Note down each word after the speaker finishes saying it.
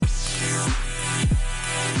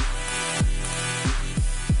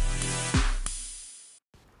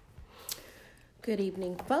Good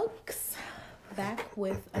evening, folks. Back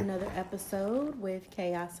with another episode with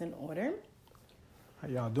Chaos and Order. How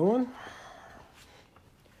y'all doing?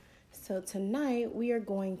 So tonight we are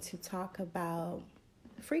going to talk about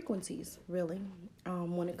frequencies, really,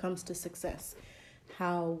 when it comes to success.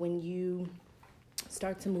 How when you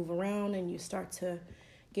start to move around and you start to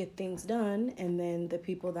get things done, and then the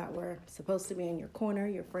people that were supposed to be in your corner,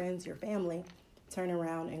 your friends, your family, turn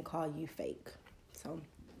around and call you fake. So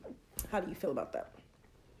how do you feel about that?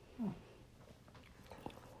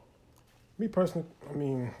 Me personally,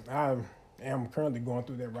 I am currently going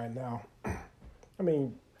through that right now.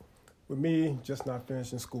 With me just not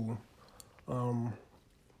finishing school,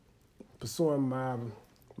 pursuing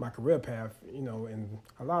my career path, and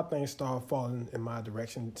a lot of things start falling in my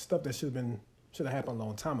direction. Stuff that should have happened a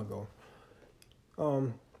long time ago.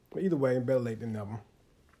 But either way, better late than never.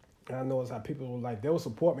 And I know it's how people they will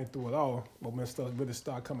support me through it all, but when stuff really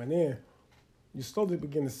start coming in, you slowly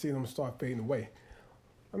begin to see them start fading away.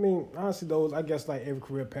 Honestly, I guess like every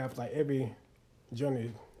career path, like every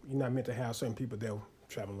journey, you're not meant to have certain people that will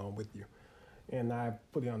travel along with you. And I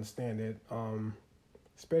fully understand that,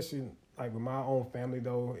 especially like with my own family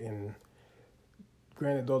though, and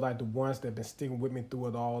granted though, like the ones that have been sticking with me through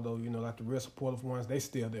it all though, like the real supportive ones, they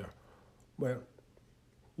still there. But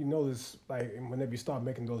you notice like whenever you start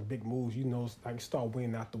making those big moves, you start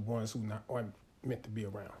winning out the ones who aren't meant to be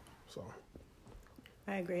around. So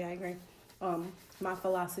I agree. My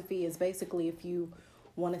philosophy is basically if you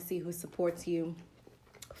want to see who supports you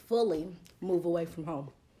fully, move away from home.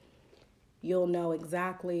 You'll know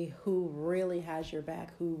exactly who really has your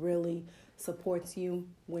back, who really supports you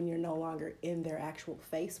when you're no longer in their actual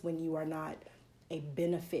face, when you are not a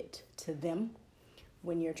benefit to them,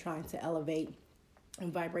 when you're trying to elevate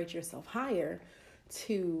and vibrate yourself higher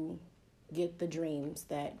to get the dreams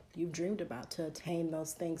that you've dreamed about, to attain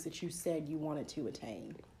those things that you said you wanted to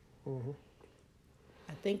attain. Mm-hmm.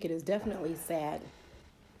 I think it is definitely sad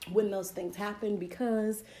when those things happen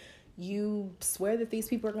because you swear that these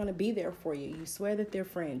people are going to be there for you. You swear that they're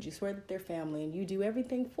friends. You swear that they're family, and you do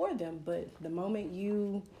everything for them. But the moment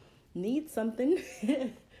you need something,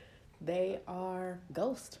 they are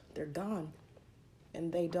ghost. They're gone. And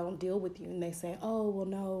they don't deal with you. And they say, oh, well,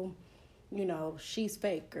 no, she's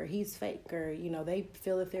fake or he's fake. Or, they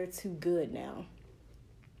feel that they're too good now.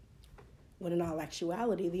 When in all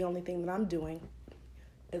actuality, the only thing that I'm doing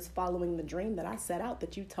is following the dream that I set out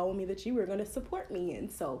that you told me that you were going to support me in.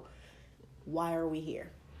 So why are we here?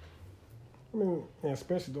 And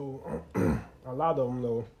especially though, a lot of them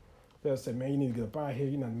though, they'll say, man, you need to get up out of here.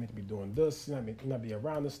 You're not meant to be doing this. You're not meant to be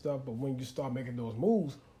around this stuff. But when you start making those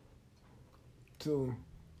moves to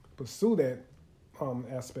pursue that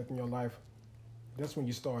aspect in your life, that's when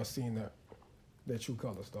you start seeing that true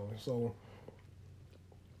colors though. So,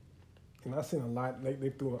 and I've seen a lot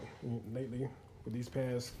lately with these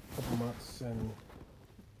past couple months, and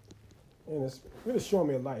it's really showing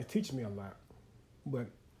me a lot. It's teaching me a lot. But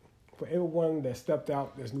for everyone that stepped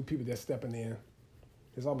out, there's new people that's stepping in.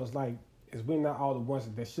 It's almost like it's weeding out all the ones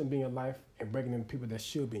that shouldn't be in your life and bringing in the people that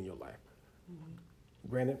should be in your life. Mm-hmm.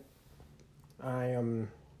 Granted, I am,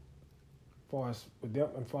 far as with them,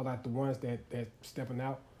 and for like the ones that stepping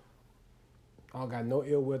out, I don't got no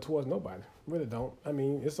ill will towards nobody. Really don't.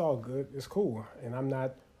 It's all good. It's cool, and I'm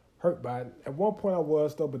not hurt by it. At one point I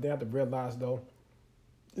was though, but then I have to realize though,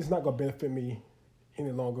 it's not gonna benefit me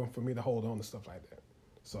any longer for me to hold on to stuff like that.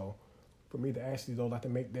 So for me to actually though like to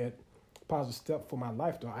make that positive step for my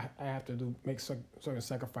life though, I have to make certain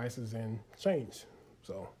sacrifices and change.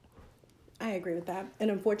 So I agree with that. And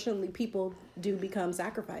unfortunately people do become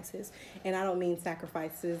sacrifices. And I don't mean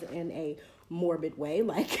sacrifices in a morbid way,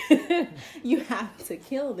 like you have to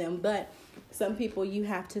kill them, but some people you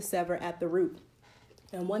have to sever at the root.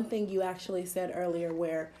 And one thing you actually said earlier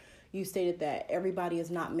where you stated that everybody is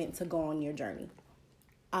not meant to go on your journey.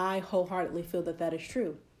 I wholeheartedly feel that is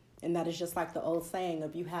true. And that is just like the old saying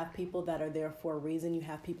of you have people that are there for a reason. You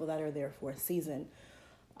have people that are there for a season.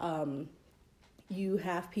 You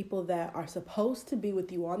have people that are supposed to be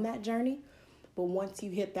with you on that journey. But once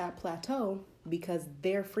you hit that plateau, because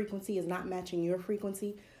their frequency is not matching your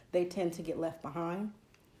frequency, they tend to get left behind.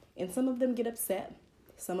 And some of them get upset.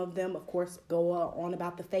 Some of them, of course, go on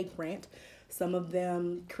about the fake rant. Some of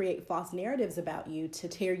them create false narratives about you to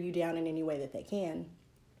tear you down in any way that they can.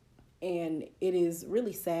 And it is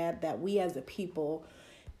really sad that we as a people,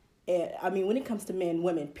 when it comes to men,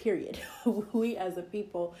 women, period, we as a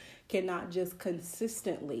people cannot just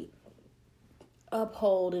consistently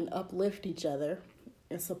uphold and uplift each other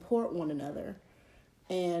and support one another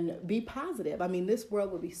and be positive. This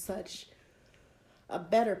world would be such a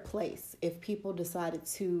better place if people decided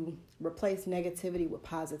to replace negativity with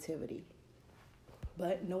positivity.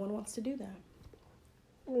 But no one wants to do that.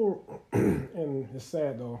 And it's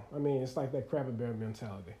sad though. I mean, it's like that Krabby Bear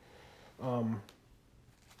mentality.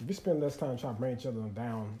 If we spend less time trying to bring each other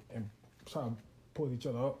down and try to pull each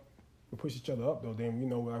other up, or push each other up though, then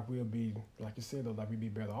like we'll be, like you said though, like we'd be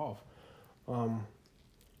better off.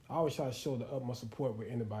 I always try to show the utmost support with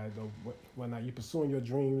anybody though, whether not you're pursuing your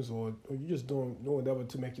dreams or you're just doing whatever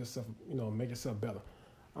to make yourself, make yourself better.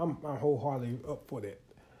 I'm wholeheartedly up for that,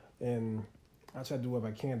 and I try to do whatever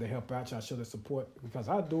I can to help out. Try to show the support because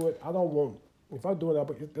I do it. I don't want if I do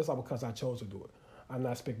it, that's all because I chose to do it. I'm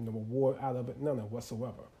not expecting no reward out of it, none of it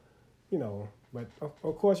whatsoever. But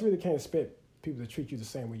of course, you really can't expect people to treat you the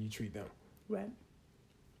same way you treat them. Right.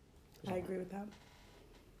 I agree with that.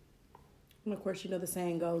 And of course, the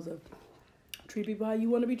saying goes of treat people how you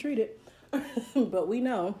want to be treated. But we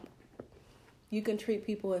know you can treat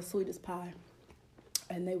people as sweet as pie,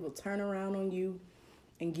 and they will turn around on you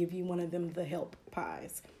and give you one of them the help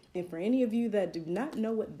pies. And for any of you that do not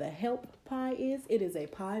know what the help pie is, it is a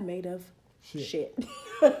pie made of shit.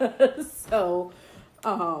 So,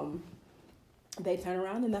 they turn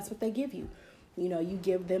around and that's what they give you. You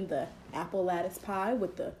give them the apple lattice pie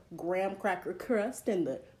with the graham cracker crust and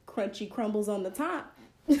the crunchy crumbles on the top.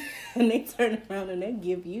 And they turn around and they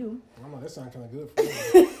give you. I don't know, that sounds kind of good for you.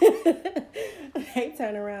 They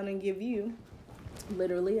turn around and give you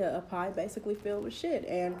literally a pie basically filled with shit.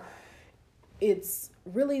 And it's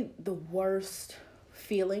really the worst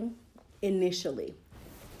feeling initially.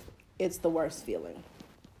 It's the worst feeling.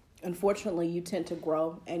 Unfortunately, you tend to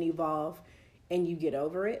grow and evolve and you get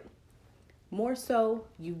over it. More so,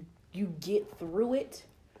 you get through it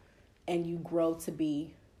and you grow to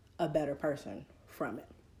be a better person from it.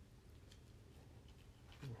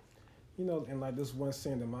 And like this one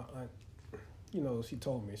saying that my aunt, she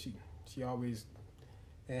told me, she always,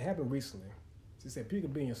 and it happened recently. She said, people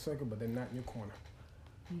can be in your circle, but they're not in your corner.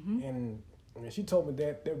 Mm-hmm. And she told me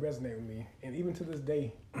that resonated with me. And even to this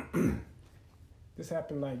day, this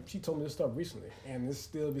happened, like, she told me this stuff recently. And it's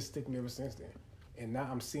still been sticking me ever since then. And now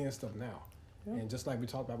I'm seeing stuff now. Yeah. And just like we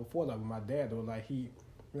talked about before, like with my dad, though, like he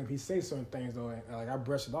says certain things, though, and like I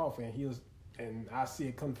brush it off, and I see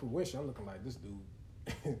it come to fruition. I'm looking like, this dude,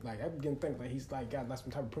 like, I'm getting things like he's like got like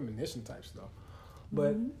some type of premonition type stuff.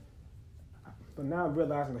 But now I'm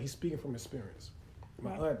realizing that he's speaking from experience.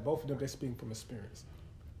 My aunt, both of them, they're speaking from experience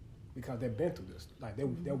because they've been through this. Like they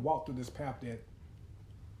walked through this path that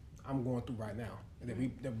I'm going through right now, and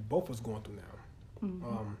that both of us going through now.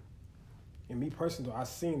 Mm-hmm. And me personally, though, I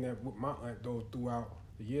seen that with my aunt though throughout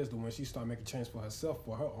the years, though, when she started making change for herself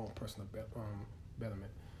for her own personal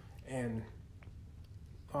betterment, and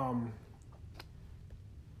and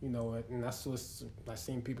that's what's like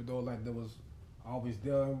seeing people though like that was always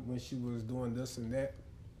there when she was doing this and that,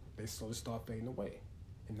 they slowly start fading away.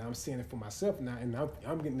 And now I'm seeing it for myself now, and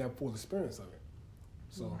I'm getting that full experience of it.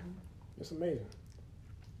 So it's amazing.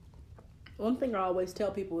 One thing I always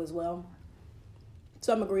tell people as well,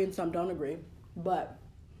 some agree and some don't agree, but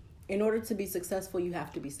in order to be successful, you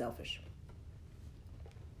have to be selfish.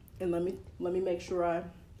 And let me make sure I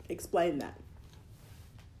explain that.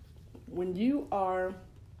 When you are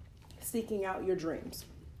seeking out your dreams,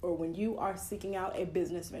 or when you are seeking out a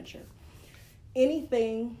business venture,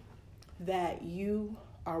 anything that you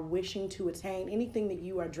are wishing to attain, anything that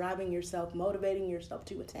you are driving yourself, motivating yourself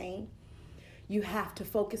to attain, you have to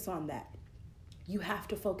focus on that. You have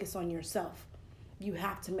to focus on yourself. You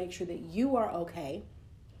have to make sure that you are okay.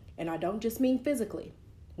 And I don't just mean physically.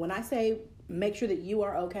 When I say make sure that you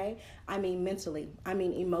are okay, I mean mentally, I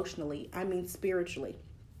mean emotionally, I mean spiritually.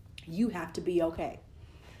 You have to be okay.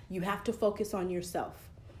 You have to focus on yourself.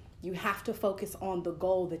 You have to focus on the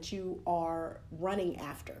goal that you are running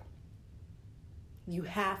after. You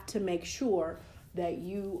have to make sure that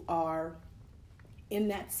you are in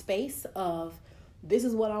that space of, this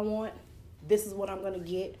is what I want, this is what I'm going to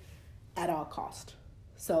get at all cost.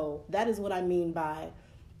 So that is what I mean by,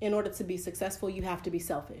 in order to be successful, you have to be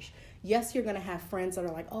selfish. Yes, you're going to have friends that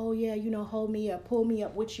are like, oh yeah, hold me up, pull me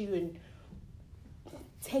up with you and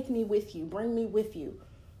take me with you, bring me with you.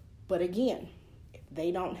 But again, if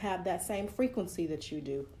they don't have that same frequency that you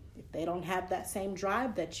do, if they don't have that same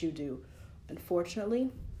drive that you do, unfortunately,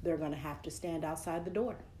 they're going to have to stand outside the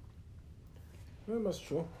door. Well, that's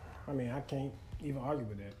true. I mean, I can't even argue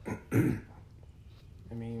with that.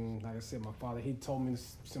 I mean, like I said, my father, he told me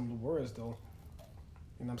similar words, though,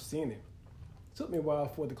 and I'm seeing it. It took me a while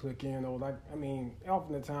for it to click in, though. Like, I mean,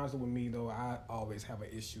 often the times with me, though, I always have an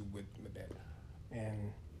issue with that.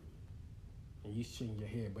 And you shaking your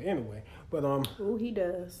head. But anyway, Oh, he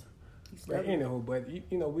does. But anyhow, but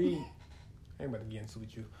you know, we I ain't about to get into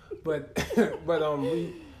with you, but but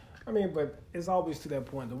it's always to that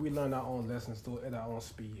point that we learn our own lessons at our own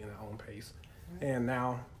speed and our own pace. Right. And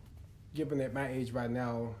now, given at my age right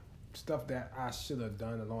now, stuff that I should have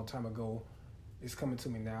done a long time ago is coming to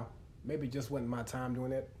me now. Maybe it just wasn't my time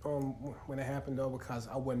doing it when it happened, though, because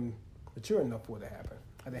I wasn't mature enough for it to happen.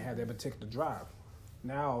 I didn't have that particular drive.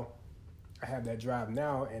 Now, I have that drive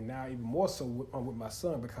now, and now even more so with my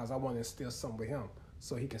son, because I want to instill something with him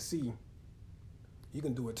so he can see you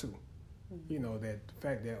can do it too. Mm-hmm. You know, that the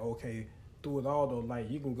fact that, okay, through it all, though, like,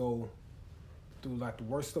 you can go through, like, the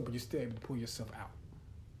worst stuff, but you're still able to pull yourself out.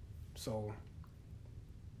 So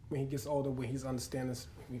when he gets older, when he's understanding,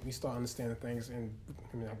 we start understanding things, and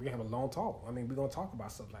we have a long talk. I mean, we're going to talk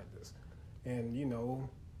about stuff like this. And, you know,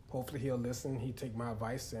 hopefully he'll listen, he'll take my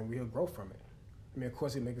advice, and we'll grow from it. I mean, of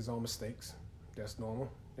course, he'll make his own mistakes. That's normal.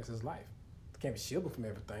 That's his life. Can't be shielded from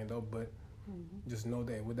everything, though, but just know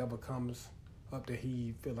that whatever comes up that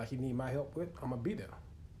he feel like he need my help with, I'm going to be there.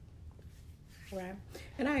 Right.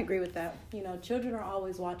 And I agree with that. You know, children are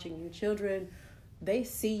always watching you. Children, they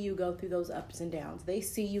see you go through those ups and downs. They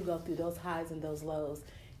see you go through those highs and those lows,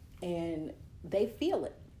 and they feel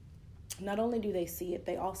it. Not only do they see it,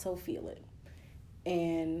 they also feel it.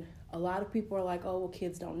 And a lot of people are like, oh, well,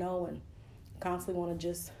 kids don't know, and constantly want to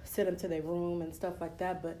just sit them to their room and stuff like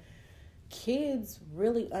that. But kids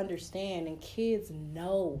really understand, and kids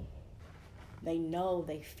know. They know,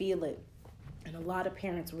 they feel it. And a lot of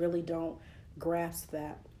parents really don't grasp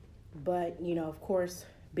that. But, you know, of course,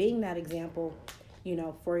 being that example, you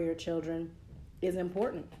know, for your children is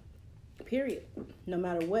important, period. No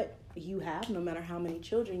matter what you have, no matter how many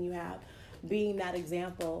children you have, being that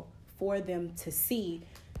example for them to see,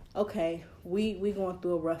 okay, we going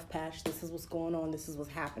through a rough patch. This is what's going on. This is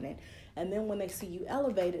what's happening. And then when they see you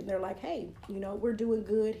elevated, they're like, hey, you know, we're doing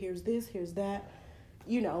good. Here's this, here's that.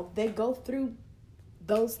 You know, they go through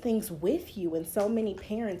those things with you, and so many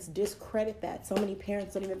parents discredit that. So many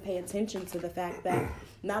parents don't even pay attention to the fact that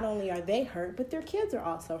not only are they hurt, but their kids are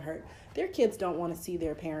also hurt. Their kids don't want to see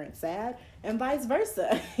their parents sad, and vice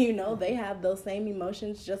versa. You know, they have those same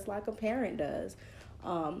emotions just like a parent does.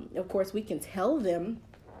 Of course, we can tell them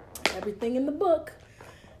everything in the book,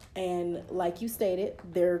 and like you stated,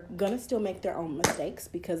 they're gonna still make their own mistakes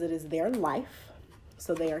because it is their life.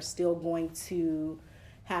 So they are still going to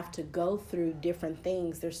have to go through different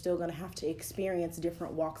things. They're still going to have to experience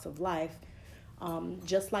different walks of life,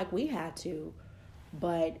 just like we had to.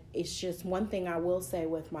 But it's just one thing I will say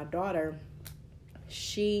with my daughter,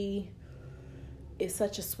 she is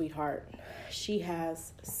such a sweetheart. She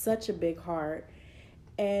has such a big heart,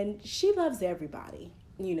 and she loves everybody.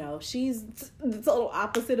 You know, she's the total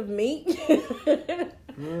opposite of me,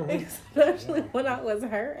 especially when I was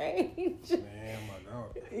her age. Man, my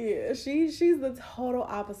God. Yeah, she's the total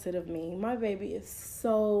opposite of me. My baby is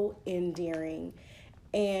so endearing,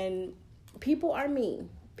 and people are mean.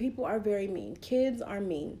 People are very mean. Kids are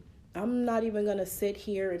mean. I'm not even going to sit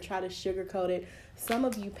here and try to sugarcoat it. Some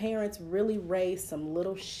of you parents really raise some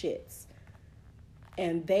little shits,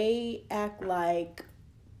 and they act like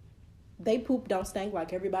they poop don't stink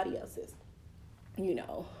like everybody else's. You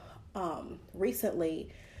know, recently,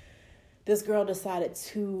 this girl decided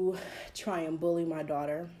to try and bully my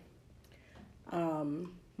daughter.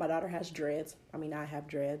 My daughter has dreads. I mean, I have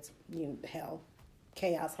dreads. You know, hell,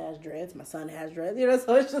 Chaos has dreads. My son has dreads. You know,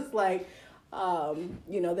 so it's just like,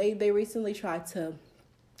 you know, they recently tried to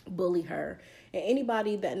bully her. And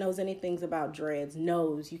anybody that knows anything about dreads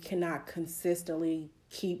knows you cannot consistently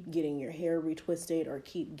keep getting your hair retwisted or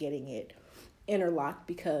keep getting it interlocked,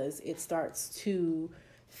 because it starts to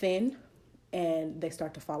thin and they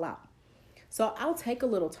start to fall out. So I'll take a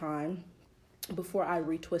little time before I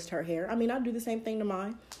retwist her hair. I mean, I do the same thing to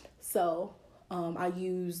mine. So I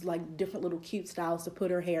use like different little cute styles to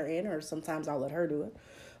put her hair in, or sometimes I'll let her do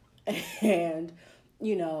it. And,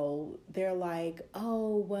 you know, they're like,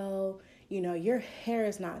 oh, well, you know, your hair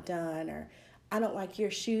is not done, or I don't like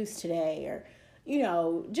your shoes today, or, you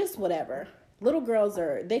know, just whatever. Little girls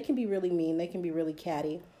they can be really mean. They can be really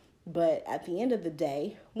catty. But at the end of the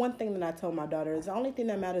day, one thing that I told my daughter is the only thing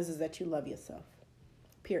that matters is that you love yourself,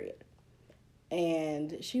 period.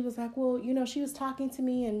 And she was like, well, you know, she was talking to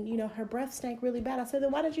me and, you know, her breath stank really bad. I said,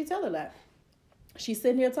 then why didn't you tell her that? She's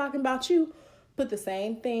sitting here talking about you. Put the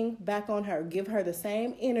same thing back on her. Give her the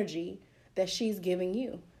same energy that she's giving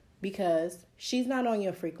you, because she's not on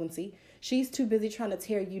your frequency. She's too busy trying to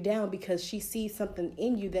tear you down because she sees something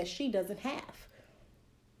in you that she doesn't have.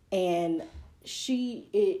 And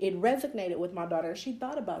it resonated with my daughter. She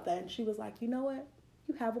thought about that, and she was like, you know what?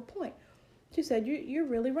 You have a point. She said, you're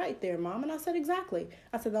really right there, Mom. And I said, exactly.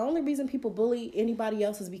 I said, the only reason people bully anybody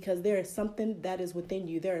else is because there is something that is within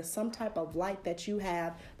you. There is some type of light that you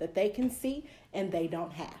have that they can see and they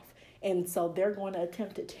don't have. And so they're going to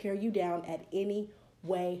attempt to tear you down at any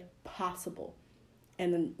way possible.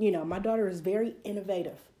 And, you know, my daughter is very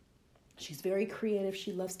innovative. She's very creative.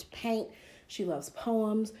 She loves to paint. She loves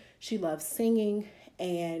poems. She loves singing.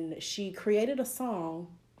 And she created a song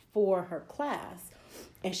for her class.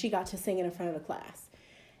 And she got to sing it in front of the class.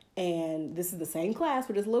 And this is the same class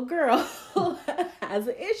where this little girl has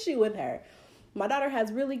an issue with her. My daughter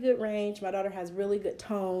has really good range. My daughter has really good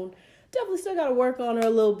tone. Definitely still got to work on her a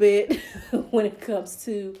little bit when it comes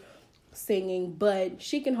to singing. But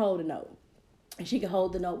she can hold a note. And she can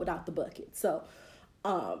hold the note without the bucket. So,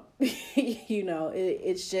 you know,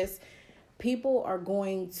 it's just people are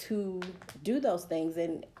going to do those things.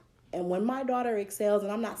 And when my daughter excels,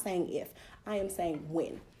 and I'm not saying if, I am saying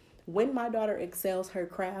when my daughter excels her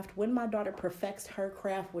craft, when my daughter perfects her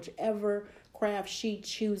craft, whichever craft she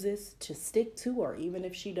chooses to stick to, or even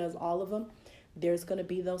if she does all of them, there's going to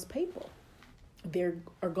be those people. There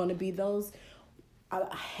are going to be those,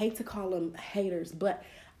 I hate to call them haters, but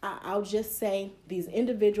I'll just say these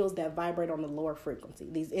individuals that vibrate on the lower frequency,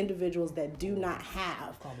 these individuals that do not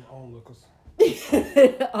have onlookers.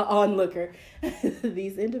 Onlooker,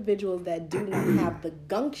 these individuals that do not have the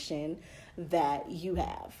gumption that you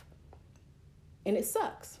have. And it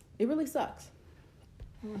sucks. It really sucks.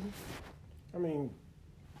 Mm-hmm. I mean,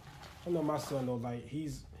 I know my son though, like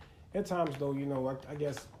he's at times though, you know, I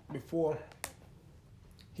guess before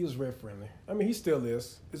he was very friendly. I mean, he still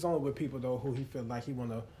is. It's only with people though who he feel like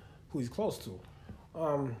who he's close to.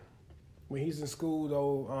 When he's in school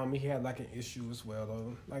though, he had like an issue as well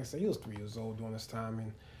though. Like I said, he was 3 years old during this time,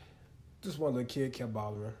 and just one little kid kept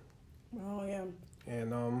bothering him. Oh yeah.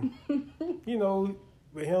 And you know,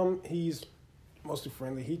 with him, he's mostly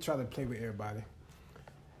friendly. He tried to play with everybody.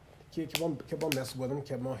 The kid kept on messing with him,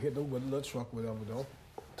 kept on hitting him with a little truck, whatever though.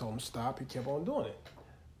 Told him to stop. He kept on doing it.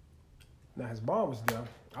 Now his mom was there.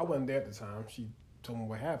 I wasn't there at the time. She told me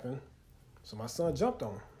what happened. So my son jumped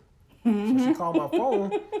on him. So she called my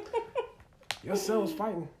phone. Your son was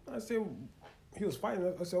fighting. I said, he was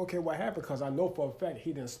fighting. I said, okay, what happened? Because I know for a fact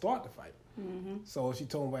he didn't start the fight. Mm-hmm. So she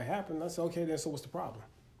told me what happened. I said, okay, then so what's the problem?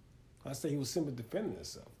 I said, he was simply defending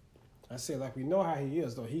himself. I said, like, we know how he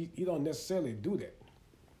is, though. He don't necessarily do that.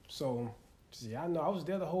 So she said, I know. I was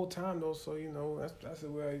there the whole time, though. So, you know, that's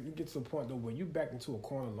where you get to the point, though, where you back into a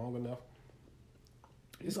corner long enough.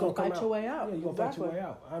 It's going to fight your way out. Yeah, you're going to fight your way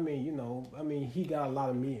out. I mean, you know, he got a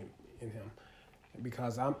lot of me in him.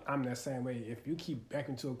 Because I'm that same way. If you keep back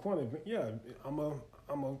into a corner, yeah, I'm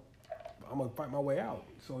a fight my way out.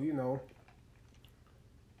 So, you know,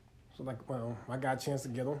 so like, well, I got a chance to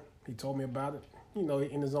get him. He told me about it, you know,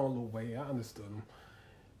 in his own little way. I understood him.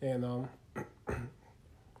 And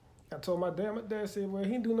I told my dad. My dad said, well, he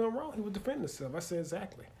didn't do nothing wrong. He was defending himself. I said,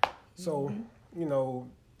 exactly. So, you know,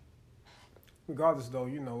 regardless though,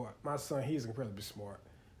 you know, my son, he's incredibly smart.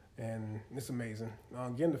 And it's amazing.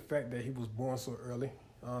 Given the fact that he was born so early,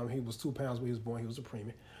 he was 2 pounds when he was born. He was a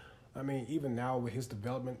preemie. I mean, even now with his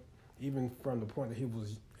development, even from the point that he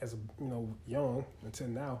was young until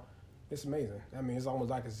now, it's amazing. I mean, it's almost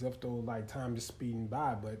like as if though like time is speeding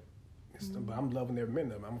by, but but I'm loving every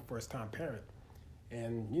minute of it. I'm a first time parent,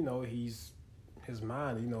 and you know his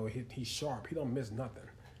mind, you know, he's sharp. He don't miss nothing.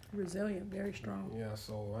 Resilient, very strong. Yeah.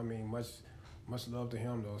 So I mean, much love to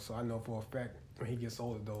him though. So I know for a fact when he gets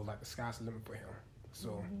older though, like the sky's the limit for him.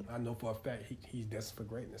 So I know for a fact he's destined for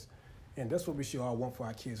greatness. And that's what we should all want for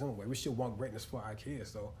our kids anyway. We should want greatness for our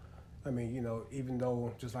kids though. I mean, you know, even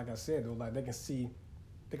though, just like I said, though, like they can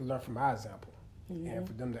learn from my example. And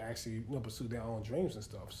for them to actually, you know, pursue their own dreams and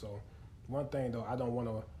stuff. So one thing though, I don't want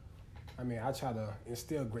to, I try to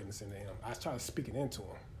instill greatness into him. I try to speak it into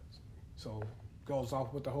him. So it goes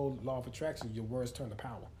off with the whole law of attraction, your words turn to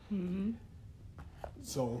power. Mm-hmm.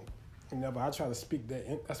 So whenever I try to speak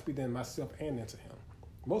that, I speak that in myself and into him.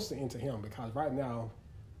 Mostly into him, because right now,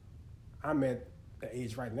 I'm at the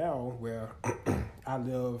age right now where I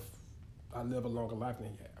live a longer life than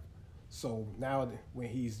he have. So now when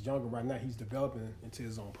he's younger right now, he's developing into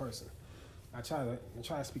his own person. I try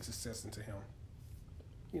to speak success into him.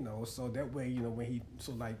 You know, so that way, you know, when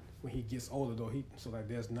he gets older though,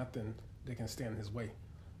 there's nothing that can stand in his way.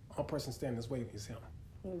 One person standing in his way is him.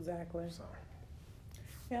 Exactly. So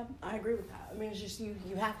yeah, I agree with that. I mean, it's just you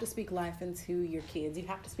have to speak life into your kids. You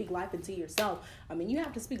have to speak life into yourself. I mean, you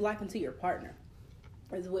have to speak life into your partner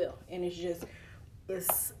as well. And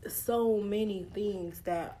it's so many things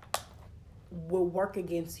that will work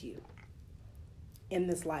against you in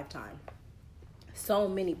this lifetime. So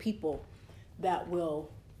many people that will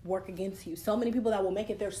work against you. So many people that will make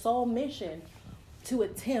it their sole mission to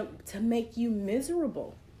attempt to make you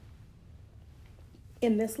miserable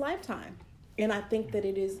in this lifetime. And I think that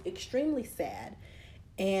it is extremely sad.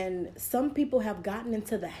 And some people have gotten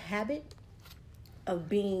into the habit of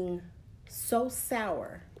being so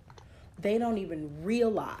sour, they don't even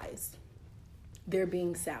realize they're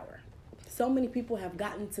being sour. So many people have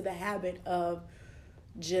gotten to the habit of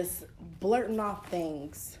just blurting off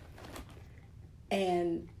things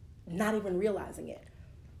and not even realizing it.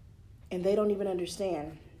 And they don't even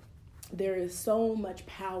understand. There is so much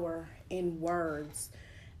power in words.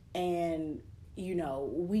 And, you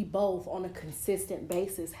know, we both on a consistent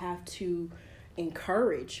basis have to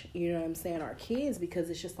encourage, you know what I'm saying, our kids, because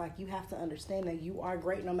it's just like, you have to understand that you are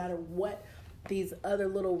great no matter what these other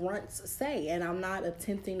little runts say. And I'm not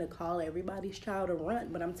attempting to call everybody's child a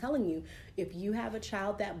runt, but I'm telling you, if you have a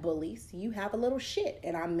child that bullies, you have a little shit.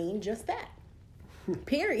 And I mean just that.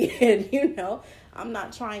 Period. You know, I'm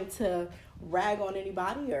not trying to rag on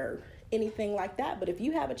anybody or anything like that. But if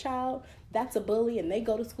you have a child that's a bully and they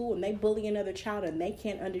go to school and they bully another child and they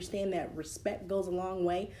can't understand that respect goes a long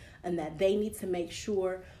way and that they need to make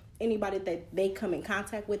sure anybody that they come in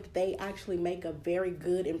contact with, they actually make a very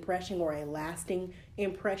good impression or a lasting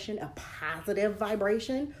impression, a positive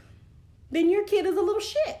vibration, then your kid is a little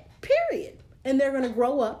shit, period. And they're going to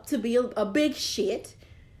grow up to be a big shit.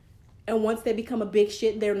 And once they become a big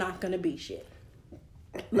shit, they're not going to be shit.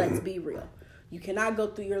 Let's be real. You cannot go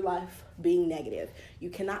through your life being negative. You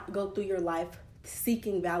cannot go through your life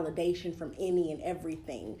seeking validation from any and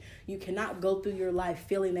everything. You cannot go through your life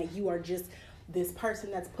feeling that you are just this person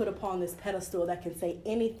that's put upon this pedestal that can say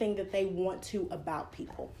anything that they want to about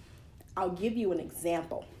people. I'll give you an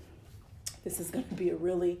example. This is going to be a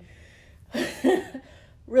really,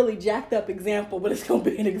 really jacked up example, but it's going to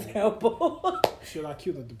be an example. Should I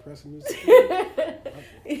cue the depressing music?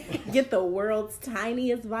 Get the world's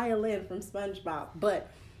tiniest violin from SpongeBob. But,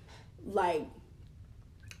 like,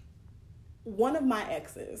 one of my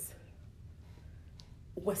exes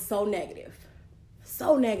was so negative.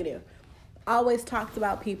 So negative. Always talked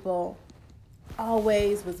about people.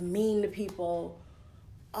 Always was mean to people.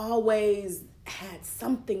 Always had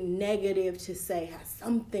something negative to say. Had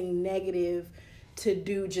something negative to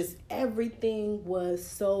do. Just everything was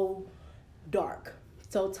so dark.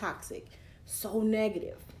 So toxic. So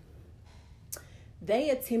negative. They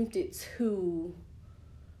attempted to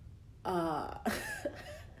I'm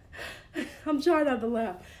trying not to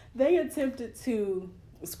laugh. They attempted to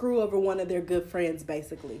screw over one of their good friends,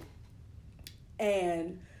 basically.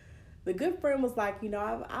 And the good friend was like, you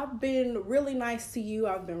know, I've been really nice to you.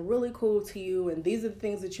 I've been really cool to you. And these are the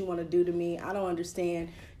things that you want to do to me. I don't understand.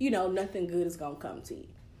 You know, nothing good is going to come to you.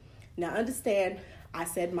 Now, understand, I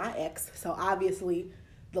said my ex. So obviously,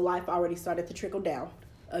 the life already started to trickle down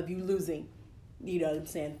of you losing, you know what I'm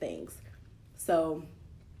saying, things. So,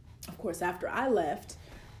 of course, after I left,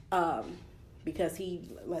 because he,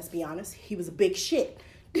 let's be honest, he was a big shit.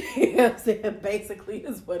 You know what I'm saying? Basically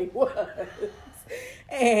is what he was.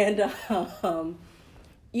 And,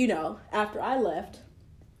 you know, after I left,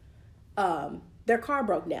 their car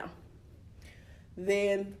broke down.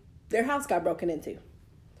 Then their house got broken into.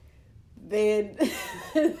 Then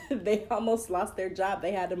they almost lost their job.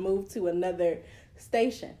 They had to move to another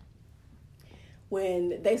station.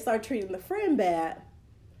 When they start treating the friend bad,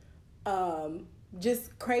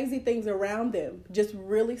 just crazy things around them just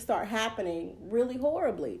really start happening really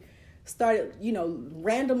horribly. Started, you know,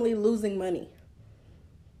 randomly losing money.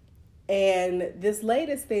 And this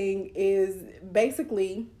latest thing is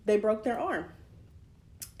basically they broke their arm.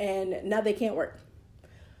 And now they can't work.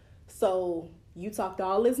 So you talked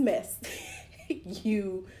all this mess.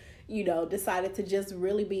 you know, decided to just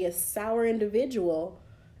really be a sour individual.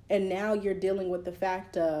 And now you're dealing with the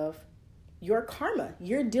fact of your karma.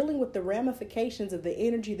 You're dealing with the ramifications of the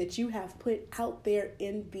energy that you have put out there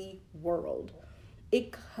in the world.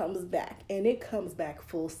 It comes back, and it comes back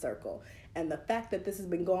full circle. And the fact that this has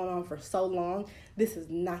been going on for so long, this is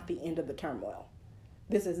not the end of the turmoil.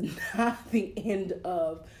 This is not the end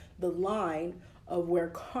of the line of where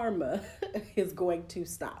karma is going to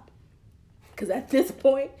stop. Because at this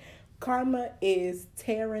point, karma is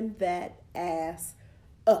tearing that ass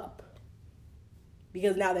up.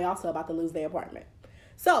 Because now they're also about to lose their apartment.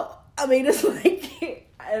 So, I mean, it's like,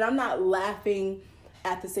 and I'm not laughing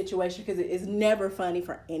at the situation because it is never funny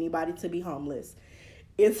for anybody to be homeless.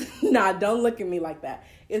 It's not, don't look at me like that.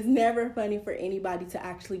 It's never funny for anybody to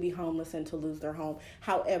actually be homeless and to lose their home.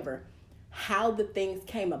 However, how the things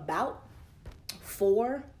came about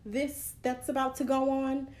for this that's about to go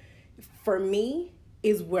on, for me,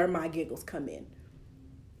 is where my giggles come in.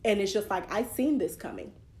 And it's just like, I seen this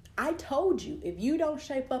coming. I told you, if you don't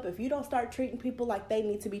shape up, if you don't start treating people like they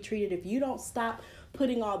need to be treated, if you don't stop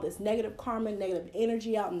putting all this negative karma, negative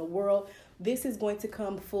energy out in the world, this is going to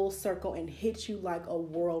come full circle and hit you like a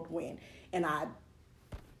whirlwind. And I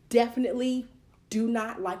definitely do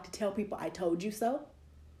not like to tell people I told you so,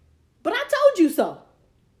 but I told you so.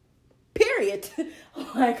 Period.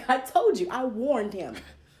 Like, I told you, I warned him.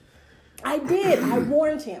 I did. I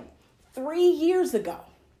warned him 3 years ago.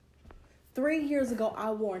 3 years ago,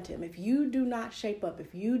 I warned him, if you do not shape up,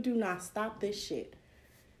 if you do not stop this shit,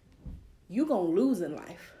 you gonna lose in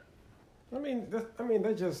life.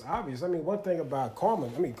 That's just obvious. I mean, one thing about karma,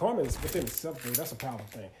 karma is within itself, that's a powerful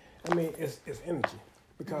thing. I mean, it's energy.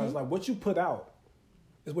 Because like what you put out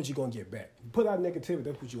is what you're gonna get back. You put out negativity,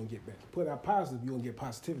 that's what you're gonna get back. You put out positive, you're gonna get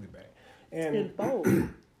positivity back. And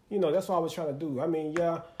that's what I was trying to do. I mean,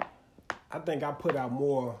 yeah, I think I put out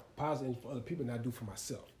more positive for other people than I do for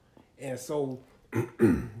myself. And so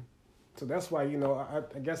that's why,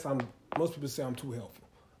 I guess most people say I'm too helpful.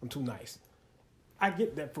 I'm too nice. I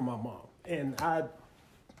get that from my mom. And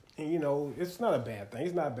it's not a bad thing.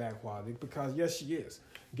 It's not a bad quality because, yes, she is.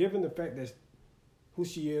 Given the fact that who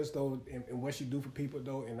she is, though, and what she do for people,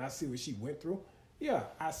 though, and I see what she went through, yeah,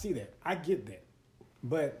 I see that. I get that.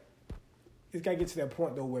 But it's got to get to that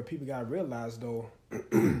point, though, where people got to realize, though,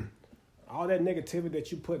 all that negativity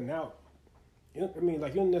that you're putting out, you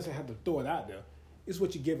don't necessarily have to throw it out there. It's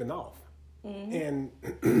what you're giving off. Mm-hmm.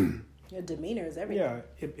 And your demeanor is everything. Yeah,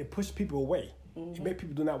 it pushes people away. Mm-hmm. It makes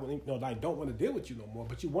people don't want to deal with you no more.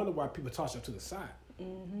 But you wonder why people toss you to the side.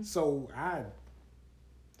 Mm-hmm. So I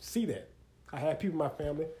see that. I have people in my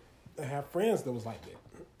family. I have friends that was like that.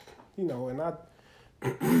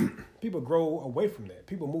 And people grow away from that.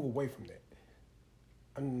 People move away from that.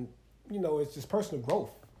 And it's just personal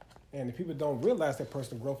growth. And if people don't realize that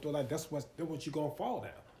personal growth, they're like, that's what you're gonna fall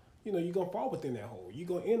down. You're gonna fall within that hole. You're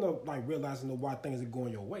gonna end up like realizing why things are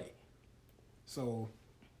going your way. So,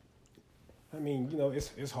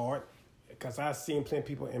 it's hard because I've seen plenty of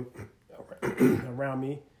people around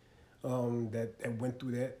me that went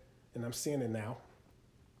through that, and I'm seeing it now.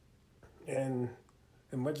 And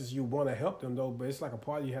as much as you want to help them, though, but it's like a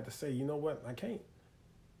part of you have to say, you know what, I can't.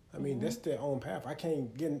 That's their own path. I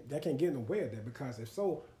can't get in the way of that because if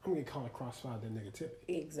so, I'm gonna get caught crossfire of that negativity.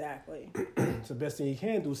 Exactly. So the best thing you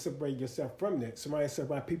can do is separate yourself from that. Surround yourself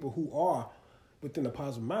by people who are within a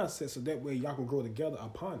positive mindset, so that way y'all can grow together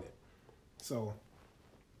upon it. So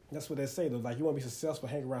that's what they say though. Like you want to be successful,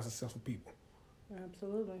 hang around successful people.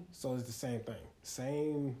 Absolutely. So it's the same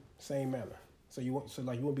thing, same manner. So you want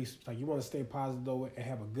to stay positive though and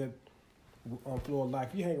have a good flow of life.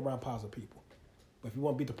 You hang around positive people. But if you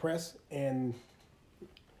want to be depressed and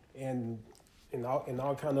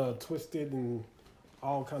all kind of twisted and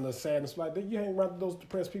all kind of sadness like that, you hang around those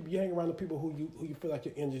depressed people. You hang around the people who you feel like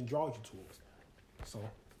your engine draws you towards. So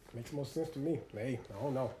it makes more sense to me. Hey, I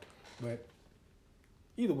don't know, but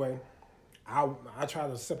either way, I try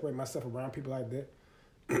to separate myself around people like that.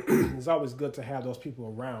 It's always good to have those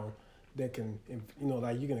people around that can,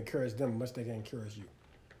 like you can encourage them as much as they can encourage you.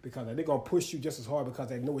 Because they're gonna push you just as hard because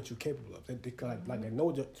they know what you're capable of. They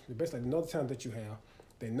know the best, like they know the talent that you have.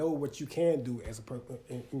 They know what you can do as a person,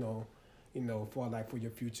 for your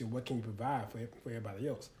future. What can you provide for everybody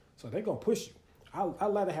else? So they're gonna push you. I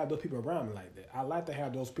like to have those people around me like that. I like to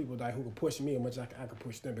have those people who can push me as much as I can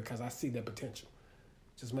push them because I see their potential,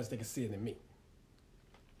 just as much as they can see it in me.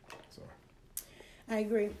 So, I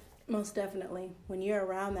agree. Most definitely. When you're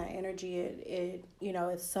around that energy, it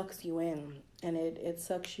sucks you in, and it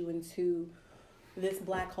sucks you into this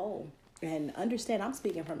black hole. And understand, I'm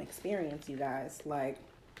speaking from experience, you guys. Like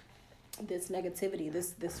this negativity,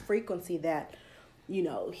 this frequency that,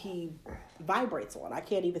 he vibrates on. I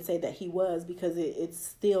can't even say that he was because it's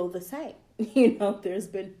still the same. There's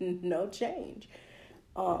been no change.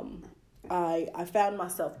 I found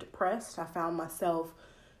myself depressed. I found myself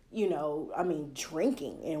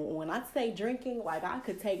drinking. And when I say drinking, like I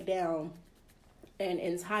could take down an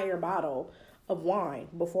entire bottle of wine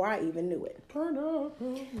before I even knew it. Turn up.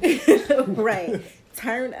 Right.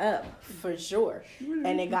 Turn up for sure.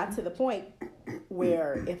 And it got to the point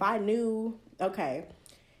where if I knew, okay,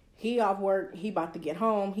 he off work, he about to get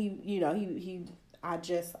home, I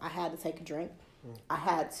had to take a drink. I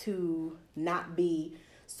had to not be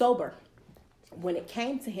sober when it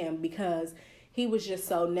came to him because he was just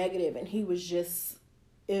so negative, and he was just,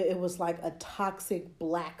 it was like a toxic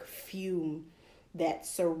black fume that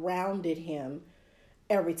surrounded him.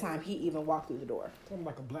 every time he even walked through the door. Something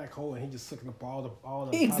like a black hole, and he just sucking up all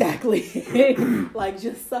the Exactly. Like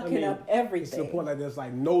just sucking up everything. It's to the point like there's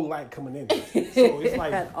like no light coming in there. So it's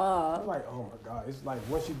like, at all. It's like, oh my God. It's like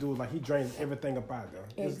once you do it, like he drains everything up out of there.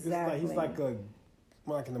 Exactly. He's like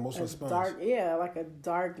an emotional sponge. Dark, like a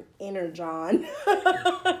dark inner John.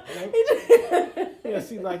 Yeah,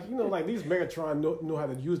 see, like, like these Megatron know how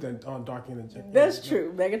to use that dark energy. That's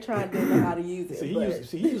true. Megatron didn't know how to use it.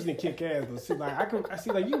 He usually kick ass, but see,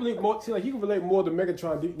 like you relate more. See, like you can relate more to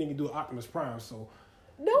Megatron than you can do Optimus Prime. So.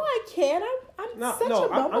 No, I can't. I'm such a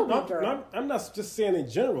Bumblebee girl. I'm not just saying in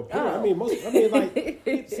general. Oh.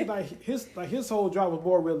 His whole job was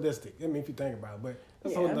more realistic. I mean, if you think about it, but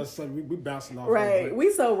that's whole other stuff. We bouncing off. Right,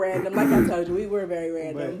 we so random. Like I told you, we were very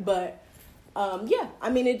random. But I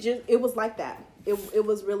mean, it was like that. It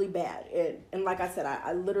was really bad. And like I said,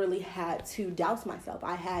 I literally had to douse myself.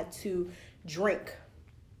 I had to drink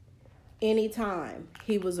anytime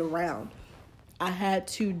he was around. I had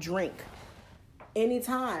to drink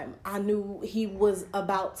anytime I knew he was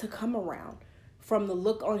about to come around. From the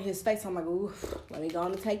look on his face, I'm like, ooh, let me go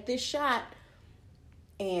on and take this shot.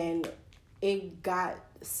 And it got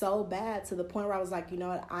so bad to the point where I was like, you know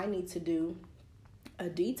what, I need to do a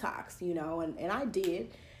detox, and I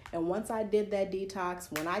did. And once I did that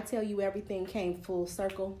detox, when I tell you everything came full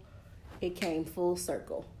circle, it came full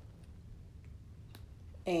circle.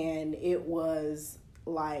 And it was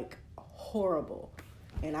like horrible.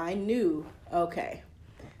 And I knew, okay,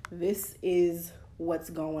 this is what's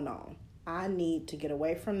going on. I need to get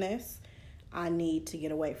away from this. I need to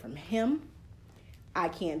get away from him. I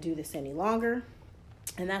can't do this any longer.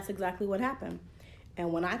 And that's exactly what happened.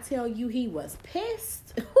 And when I tell you he was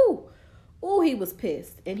pissed, he was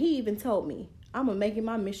pissed. And he even told me, I'm going to make it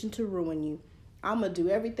my mission to ruin you. I'm going to do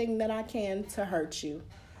everything that I can to hurt you.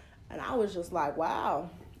 And I was just like,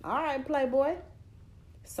 wow, all right, Playboy.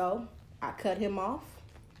 So I cut him off.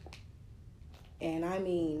 And I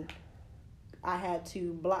mean, I had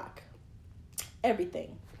to block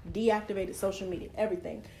everything, deactivated social media,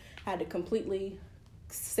 everything. Had to completely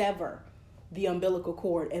sever the umbilical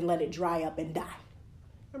cord and let it dry up and die.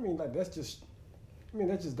 I mean, that's just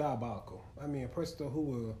diabolical. I mean, a person who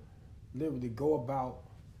will literally go about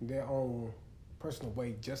their own personal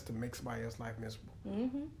way just to make somebody else's life miserable.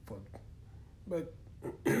 Mm-hmm. But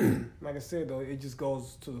like I said, though, it just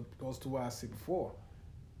goes to what I said before.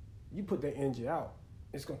 You put that energy out,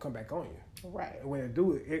 it's gonna come back on you. Right. And when it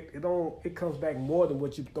do it comes back more than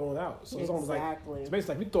what you've thrown out. So it's almost like it's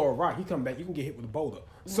basically like you throw a rock, he come back, you can get hit with a boulder.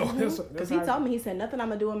 So because he told me, he said, nothing I'm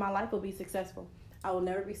gonna do in my life will be successful. I will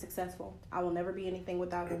never be successful. I will never be anything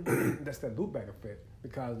without him. That's that loop back effect,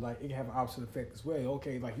 because like it can have an opposite effect as well.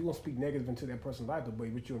 Okay, like you gonna speak negative into that person's life, but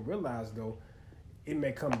what you don't realize though, it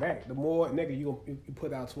may come back. The more negative you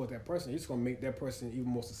put out toward that person, it's gonna make that person even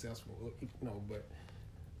more successful.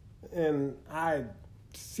 And I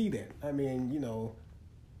see that. I mean, you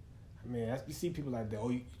see people like that.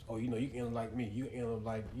 You can end up like me. You can end up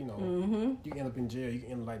like, you can end up in jail. You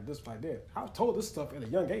can end up like this, like that. I was told this stuff at a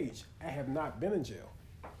young age. I have not been in jail.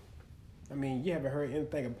 I mean, you haven't heard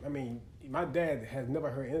anything. I mean, my dad has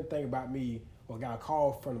never heard anything about me or got a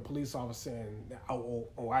call from the police officer saying,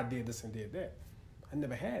 I did this and did that. I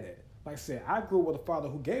never had it. Like I said, I grew up with a father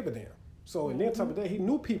who gave a damn. So, and then top of that, he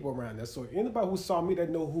knew people around there. So anybody who saw me, they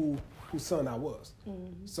know whose son I was.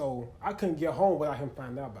 Mm-hmm. So I couldn't get home without him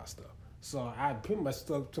finding out about stuff. So I pretty much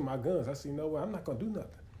stuck to my guns. I said, you know what, I'm not going to do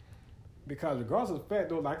nothing. Because regardless of the fact,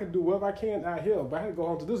 though, I can do whatever I can out here, but I had to go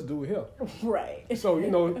home to this dude here. Right. So,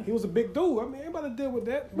 he was a big dude. I mean, anybody deal with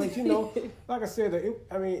that. But, like I said,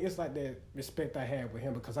 it's like that respect I had with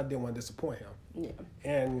him because I didn't want to disappoint him. Yeah.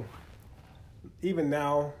 And even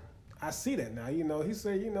now, I see that now. He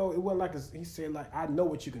said, it wasn't like he said, like, I know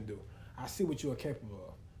what you can do. I see what you are capable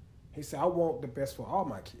of. He said, I want the best for all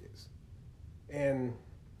my kids. And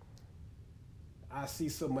I see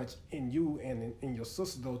so much in you and in your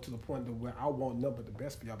sister, though, to the point that where I want nothing but the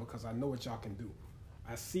best for y'all because I know what y'all can do.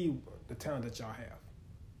 I see the talent that y'all have.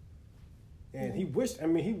 And he wished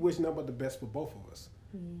nothing but the best for both of us.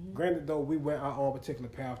 Mm-hmm. Granted, though, we went our own particular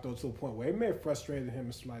path, though, to a point where it may have frustrated him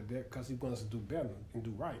and stuff like that because he wanted us to do better and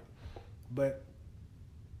do right. But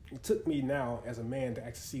it took me now as a man to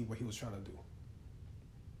actually see what he was trying to do.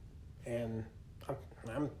 And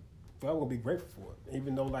I'm going to be grateful for it.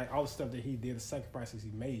 Even though, like, all the stuff that he did, the sacrifices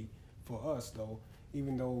he made for us, though,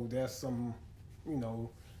 even though there's some,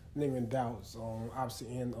 lingering doubts on opposite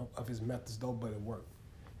end of his methods, though, but it worked.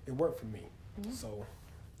 It worked for me. Mm-hmm. So,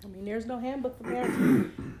 I mean, there's no handbook for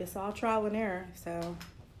parenting. It's all trial and error. So,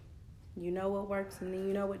 you know what works and then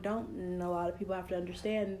you know what don't. And a lot of people have to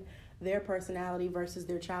understand their personality versus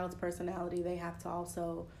their child's personality, they have to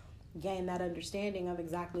also gain that understanding of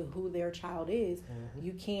exactly who their child is. Mm-hmm.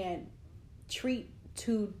 You can't treat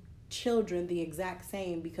two children the exact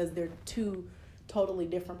same because they're two totally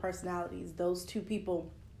different personalities. Those two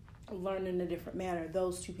people learn in a different manner.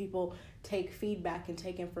 Those two people take feedback and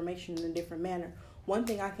take information in a different manner. One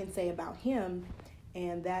thing I can say about him,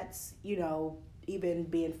 and that's, even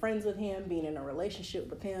being friends with him, being in a relationship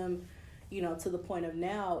with him, to the point of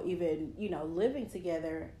now, even, living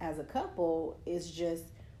together as a couple, is just,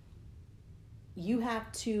 you have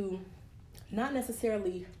to not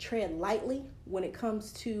necessarily tread lightly when it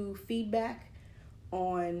comes to feedback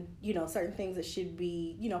on, certain things that should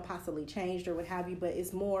be, possibly changed or what have you, but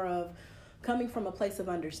it's more of coming from a place of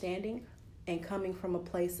understanding and coming from a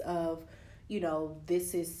place of,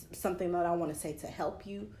 this is something that I want to say to help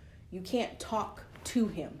you. You can't talk to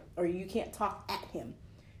him or you can't talk at him.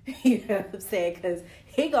 You know what I'm saying? Because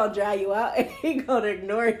he gonna dry you out and he gonna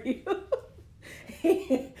ignore you.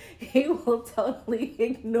 He will totally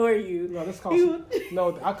ignore you.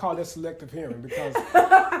 No, I call that selective hearing because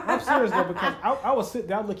I'm serious though, because I would sit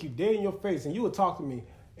down, look you dead in your face, and you would talk to me,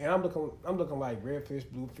 and I'm looking like red fish,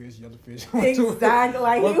 blue fish, yellow fish. Exactly.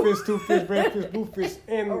 Like one fish, two fish, red fish, blue fish,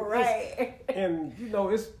 and right. And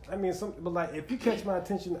but like if you catch my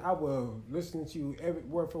attention, I will listen to you every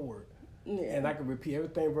word for word. Yeah. And I can repeat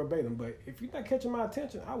everything verbatim, but if you're not catching my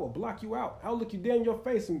attention, I will block you out. I'll look you dead in your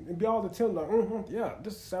face and be all the time like, yeah,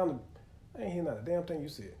 this sounded, I ain't hearing not a damn thing you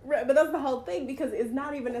said. Right, but that's the whole thing, because it's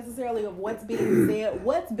not even necessarily of what's being said.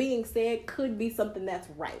 What's being said could be something that's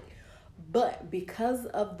right, but because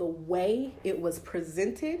of the way it was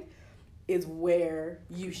presented is where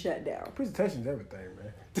you shut down. Presentation is everything,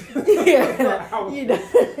 man. Yeah,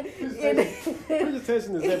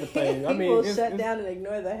 presentation is everything. People shut down and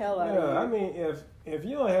ignore the hell out of it. Yeah, I mean, if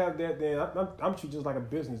you don't have that, then I'm treating just like a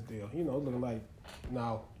business deal. Looking like,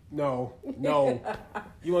 no.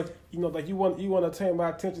 You want to attain my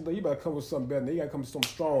attention, though. You better come with something better. You got to come with something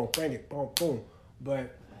strong, bang it, boom, boom.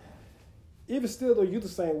 But even still, though, you the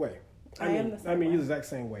same way. You're the exact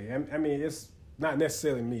same way. I mean, it's not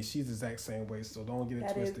necessarily me. She's the exact same way, so don't get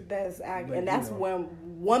it twisted. That's when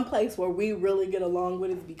one place where we really get along with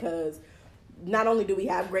is because not only do we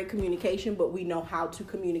have great communication, but we know how to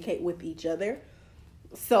communicate with each other.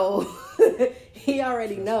 So he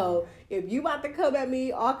already know if you about to come at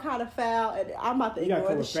me all kind of foul, and I'm about to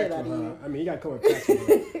ignore the shit out of you. I mean, you got to come with facts with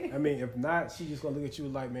her. I mean, if not, she's just gonna look at you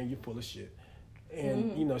like, man, you're full of shit.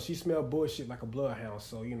 And, she smell bullshit like a bloodhound.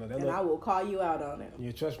 So, I will call you out on it.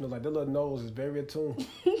 Yeah, trust me, like, that little nose is very attuned.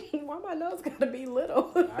 Why my nose gotta be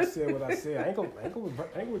little? I said what I said. I ain't gonna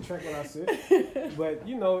retract what I said. But,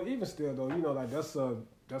 even still, though, like, that's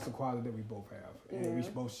a quality that we both have. And we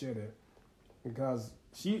should both share that. Because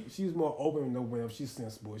she's more open than when she's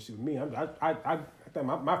saying bullshit with me. I think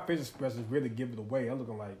my facial expressions really give it away. I'm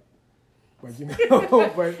looking like, but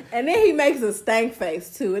and then he makes a stank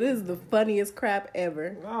face too. It is the funniest crap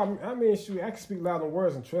ever. I mean, shoot, I can speak loud in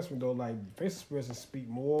words, and trust me though, like facial expressions speak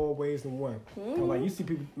more ways than one. Mm-hmm. Like you see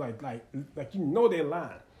people like they're lying,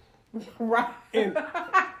 right?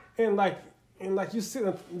 And like you sit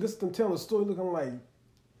and listen to them tell a story, looking like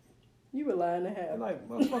you were lying to have. Like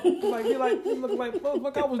motherfucker, you look like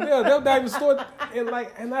motherfucker. I was there. They'll die in the store,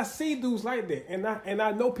 and I see dudes like that, and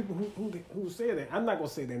I know people who say that. I'm not gonna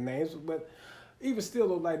say their names, but even still,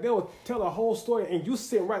 though, like they'll tell a whole story, and you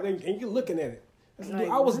sitting right there and you're looking at it. Like,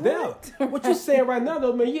 I was there. What you saying right now,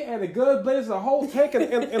 though, man? You had a gun blazer, a whole tank, and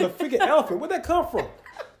a freaking elephant. Where'd that come from?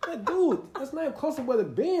 Like, dude, that's not even close to where they're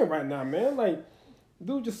being right now, man. Like,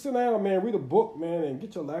 dude, just sit down, man, read a book, man, and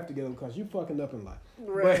get your life together because you fucking up in life.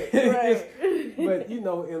 Right. But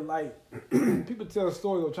and like people tell a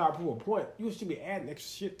story or try to prove a point, you should be adding extra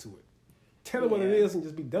shit to it. Tell it what it is and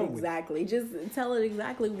just be done with it. Exactly. Just tell it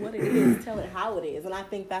exactly what it is. Tell it how it is. And I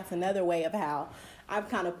think that's another way of how I've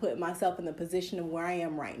kind of put myself in the position of where I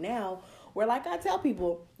am right now, where like I tell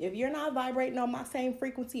people, if you're not vibrating on my same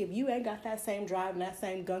frequency, if you ain't got that same drive and that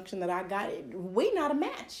same gumption that I got, we not a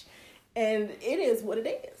match. And it is what it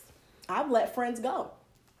is. I've let friends go.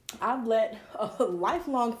 I've let a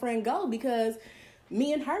lifelong friend go because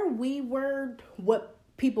me and her, we were what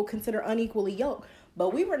people consider unequally yoked,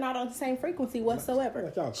 but we were not on the same frequency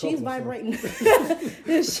whatsoever. She's vibrating.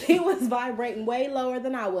 She was vibrating way lower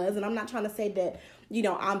than I was. And I'm not trying to say that,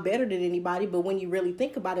 I'm better than anybody, but when you really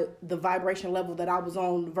think about it, the vibration level that I was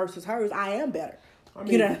on versus hers, I am better. I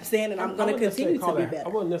mean, you know what I'm saying? And I'm going to continue to be better. I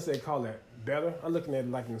wouldn't necessarily call that better. I'm looking at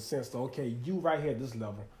it like in the sense that, okay, you right here at this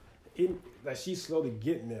level. like she's slowly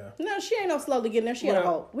getting there. No, she ain't no slowly getting there. She had a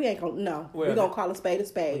hoe. We ain't gonna, no. Well, we gonna call a spade a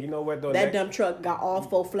spade. You know what, though? That dump truck got all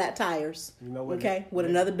 4 flat tires. You know what? Okay? With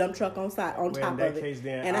another dump truck on top of it. Case,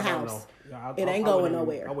 then, and a house. It ain't going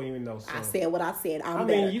nowhere. I wouldn't even know. So. I said what I said. I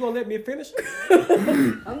mean, you gonna let me finish?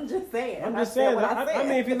 I'm just saying. I'm just saying. I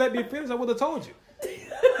mean, if you let me finish, I would have told you.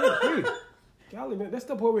 Golly, man, that's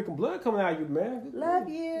the Puerto Rican blood coming out of you, man. Love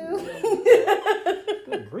you.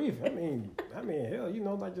 Good grief. I mean, hell, you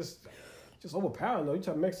know, like just overpowering. Though you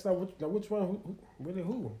try to make sense which one,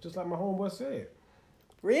 who? Just like my homeboy said.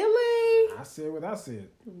 Really? I said what I said.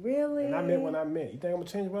 Really? And I meant what I meant. You think I'm gonna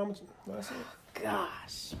change what I said?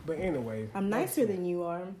 Gosh. But anyway, I'm nicer than you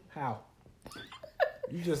are. How?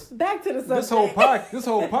 You just back to the subject. This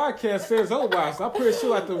whole podcast says otherwise. So I'm pretty sure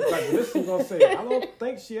like the listeners gonna say, I don't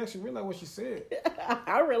think she actually realized what she said.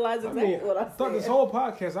 I realized exactly what I said. Thought this whole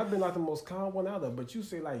podcast I've been like the most calm one out of, but you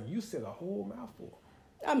said a whole mouthful.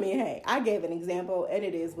 I mean, hey, I gave an example, and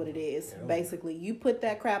it is what it is. Yeah, basically, you put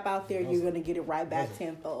that crap out there, you're gonna get it right back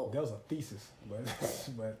tenfold. That was a thesis, but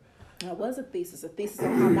that was a thesis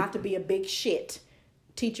on how not to be a big shit.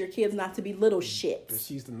 Teach your kids not to be little shits. But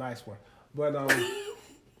she's the nice one, but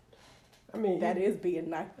I mean that is being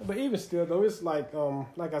nice. But even still, though, it's like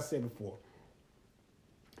I said before,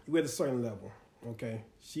 you're at a certain level. Okay,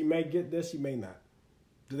 she may get there, she may not.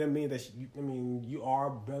 Does that mean that you are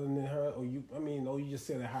better than her, or you just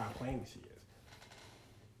said how plain she is?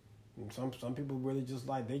 And some people really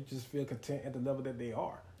they just feel content at the level that they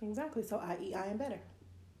are. Exactly. So I am better.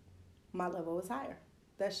 My level is higher.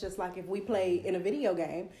 That's just like if we play in a video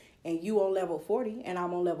game and you on level 40 and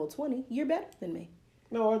I'm on level 20, you're better than me.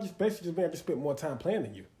 No, I just basically just spent more time playing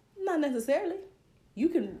than you. Not necessarily. You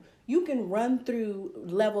can run through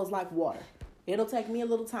levels like water. It'll take me a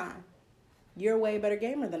little time. You're a way better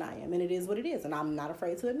gamer than I am, and it is what it is, and I'm not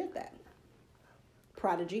afraid to admit that.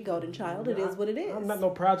 Prodigy, golden child, it is what it is. I'm not no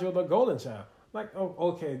prodigy or no golden child. Like,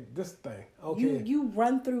 okay, this thing. Okay. You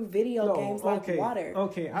run through video games like water.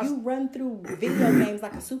 Okay. You run through video games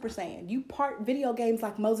like a Super Saiyan. You part video games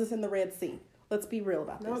like Moses in the Red Sea. Let's be real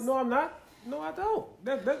about this. No, I'm not. No, I don't.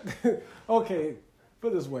 That okay,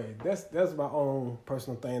 put it this way. That's my own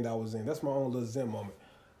personal thing that I was in. That's my own little Zen moment.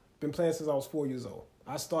 Been playing since I was 4 years old.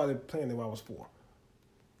 I started playing it when I was 4.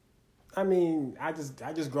 I mean, I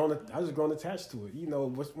just grown attached to it. You know,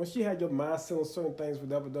 once you had your mind set on certain things,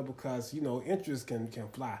 whatever, because you know, interest can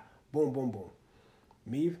fly. Boom, boom, boom.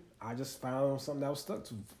 Me, I just found something that I was stuck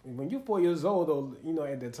to. When you're 4 years old, though, you know,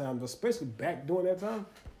 at that time, especially back during that time,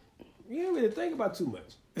 you didn't really think about too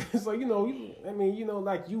much. So you know,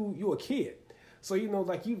 like you a kid. So you know,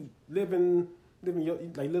 like you living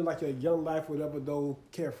like your young life, whatever, though,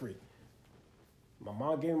 carefree. My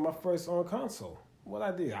mom gave me my first console. What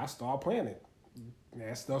I did, I started playing it.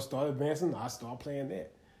 That stuff started advancing. I started playing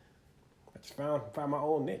that. I just found my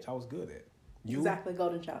own niche. I was good at. Exactly,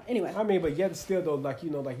 golden child. Anyway, I mean, but yet still though, like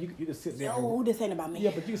you just sit there. Oh, this ain't about me.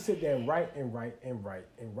 Yeah, but you sit there and write,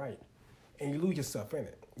 and you lose yourself in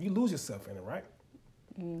it. You lose yourself in it, right?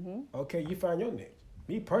 Mm-hmm. Okay, you find your niche.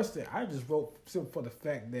 Me personally, I just wrote simply for the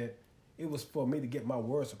fact that it was for me to get my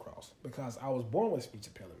words across because I was born with a speech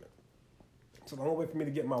impediment. So the only way for me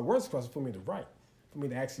to get my words across is for me to write, for me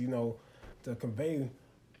to actually, to convey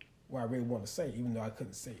what I really want to say, even though I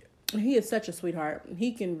couldn't say it. He is such a sweetheart.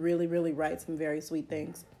 He can really, really write some very sweet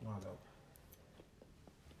things.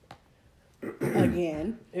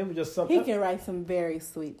 Again, it was just something. He can write some very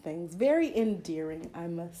sweet things, very endearing, I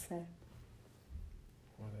must say.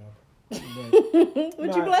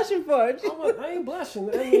 What you blushing for? I ain't blushing.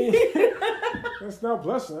 I mean, it's not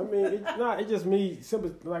blushing. I mean, it's just me.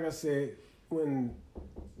 Simply, like I said, when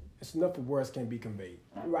it's enough of words can't be conveyed.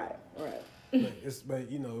 Right. But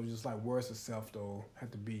just like words itself though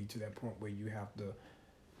have to be to that point where you have to.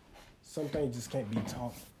 Some things just can't be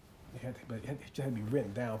taught. It just have to be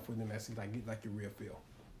written down for them to get like your real feel.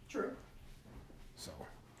 True. So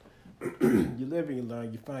you live and you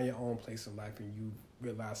learn. You find your own place in life, and you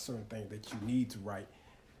realize certain things that you need to write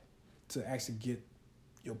to actually get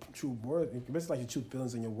your true words. It's like your true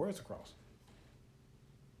feelings and your words across.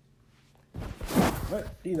 But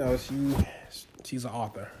she's an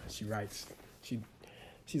author. She writes.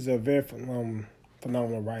 She's a very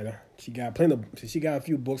phenomenal writer. She got a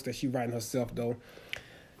few books that she writing herself though,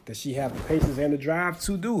 that she have the patience and the drive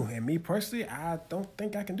to do. And me personally, I don't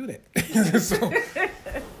think I can do that. So.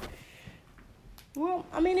 Well,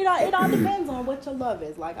 I mean, it all depends on what your love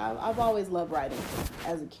is. Like, I've always loved writing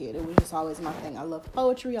as a kid. It was just always my thing. I love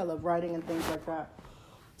poetry. I love writing and things like that.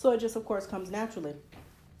 So it just, of course, comes naturally.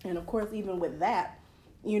 And, of course, even with that,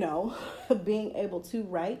 being able to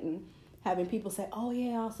write and having people say, oh,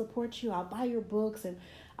 yeah, I'll support you. I'll buy your books and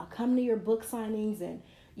I'll come to your book signings, and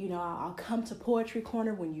I'll come to Poetry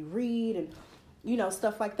Corner when you read, and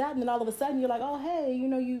stuff like that. And then all of a sudden you're like, oh, hey,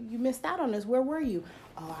 you missed out on this. Where were you?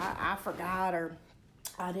 Oh, I forgot, or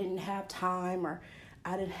I didn't have time, or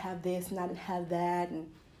I didn't have this and I didn't have that. And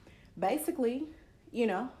basically,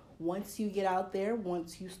 once you get out there,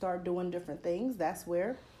 once you start doing different things, that's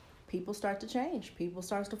where people start to change. People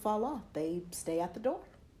start to fall off. They stay at the door.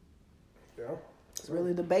 Yeah. It's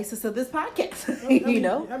really the basis of this podcast,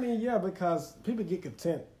 I mean, yeah, because people get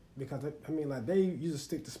content because, they usually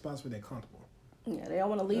stick to spots where they're comfortable. Yeah, they don't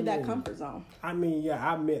want to leave that comfort zone. I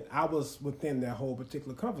admit I was within that whole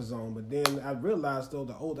particular comfort zone, but then I realized, though,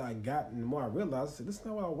 the older I got and the more I realized, I said, this is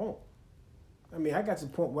not what I want. I got to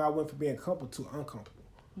the point where I went from being comfortable to uncomfortable.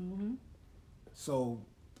 Mm-hmm. So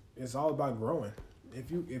it's all about growing.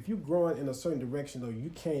 If you're growing in a certain direction, though, you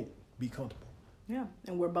can't be comfortable. Yeah,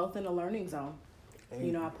 and we're both in a learning zone.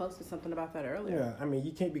 And, I posted something about that earlier. Yeah,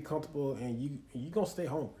 you can't be comfortable, and you're going to stay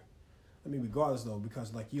hungry. Regardless, though,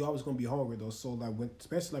 because, you're always going to be hungry, though. So,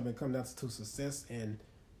 especially when it comes down to success and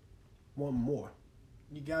wanting more,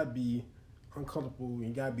 you got to be uncomfortable.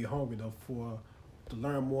 You got to be hungry, though, to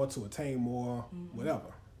learn more, to attain more,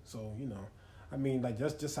 whatever. So,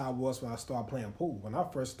 that's just how it was when I started playing pool. When I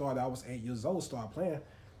first started, I was 8 years old, started playing,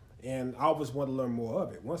 and I always wanted to learn more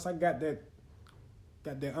of it. Once I got that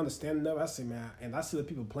understanding of it, I said, man, and I see the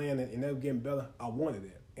people playing it, and they were getting better, I wanted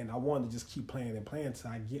it. And I wanted to just keep playing and playing until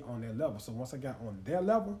I get on their level. So once I got on their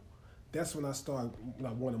level, that's when I started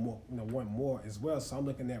wanting more as well. So I'm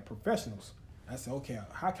looking at professionals. I said, okay,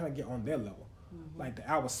 how can I get on their level? Mm-hmm. The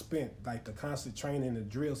hours spent, the constant training, the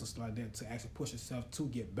drills and stuff like that to actually push yourself to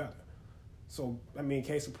get better. So,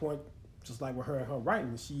 case in point, just like with her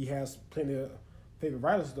writing, she has plenty of favorite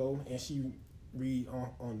writers, though, and she read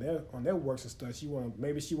on their works and stuff. She want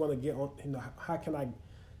to get on, how can I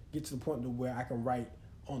get to the point where I can write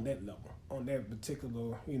on that level, on that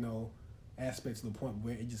particular, aspect to the point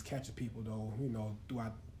where it just catches people, though,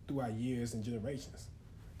 throughout years and generations.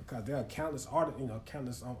 Because there are countless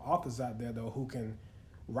authors out there, though, who can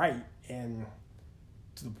write and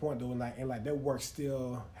to the point, though, and their work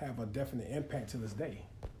still have a definite impact to this day.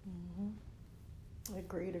 Mm-hmm.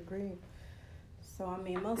 Agreed. So,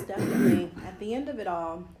 most definitely, at the end of it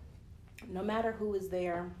all, no matter who is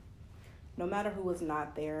there, no matter who is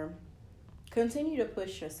not there, continue to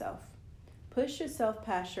push yourself. Push yourself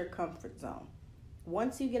past your comfort zone.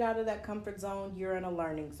 Once you get out of that comfort zone, you're in a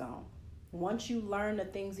learning zone. Once you learn the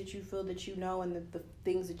things that you feel that you know and the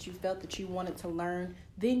things that you felt that you wanted to learn,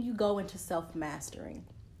 then you go into self-mastering.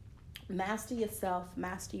 Master yourself,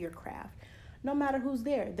 master your craft. No matter who's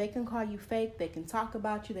there, they can call you fake, they can talk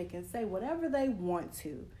about you, they can say whatever they want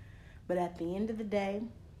to. But at the end of the day,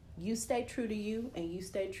 you stay true to you and you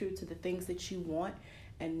stay true to the things that you want,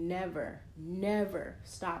 and never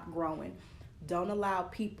stop growing. Don't allow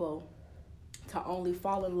people to only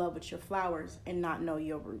fall in love with your flowers and not know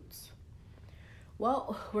your roots.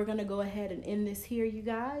 Well, we're going to go ahead and end this here, you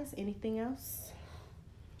guys. Anything else?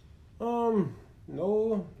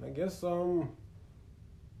 No, I guess,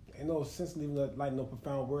 ain't no sense leaving no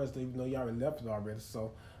profound words, even though y'all already left it already.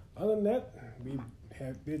 So, other than that, we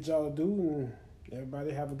have bid y'all to do, and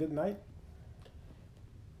everybody have a good night.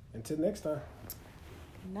 Until next time.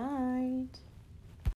 Good night.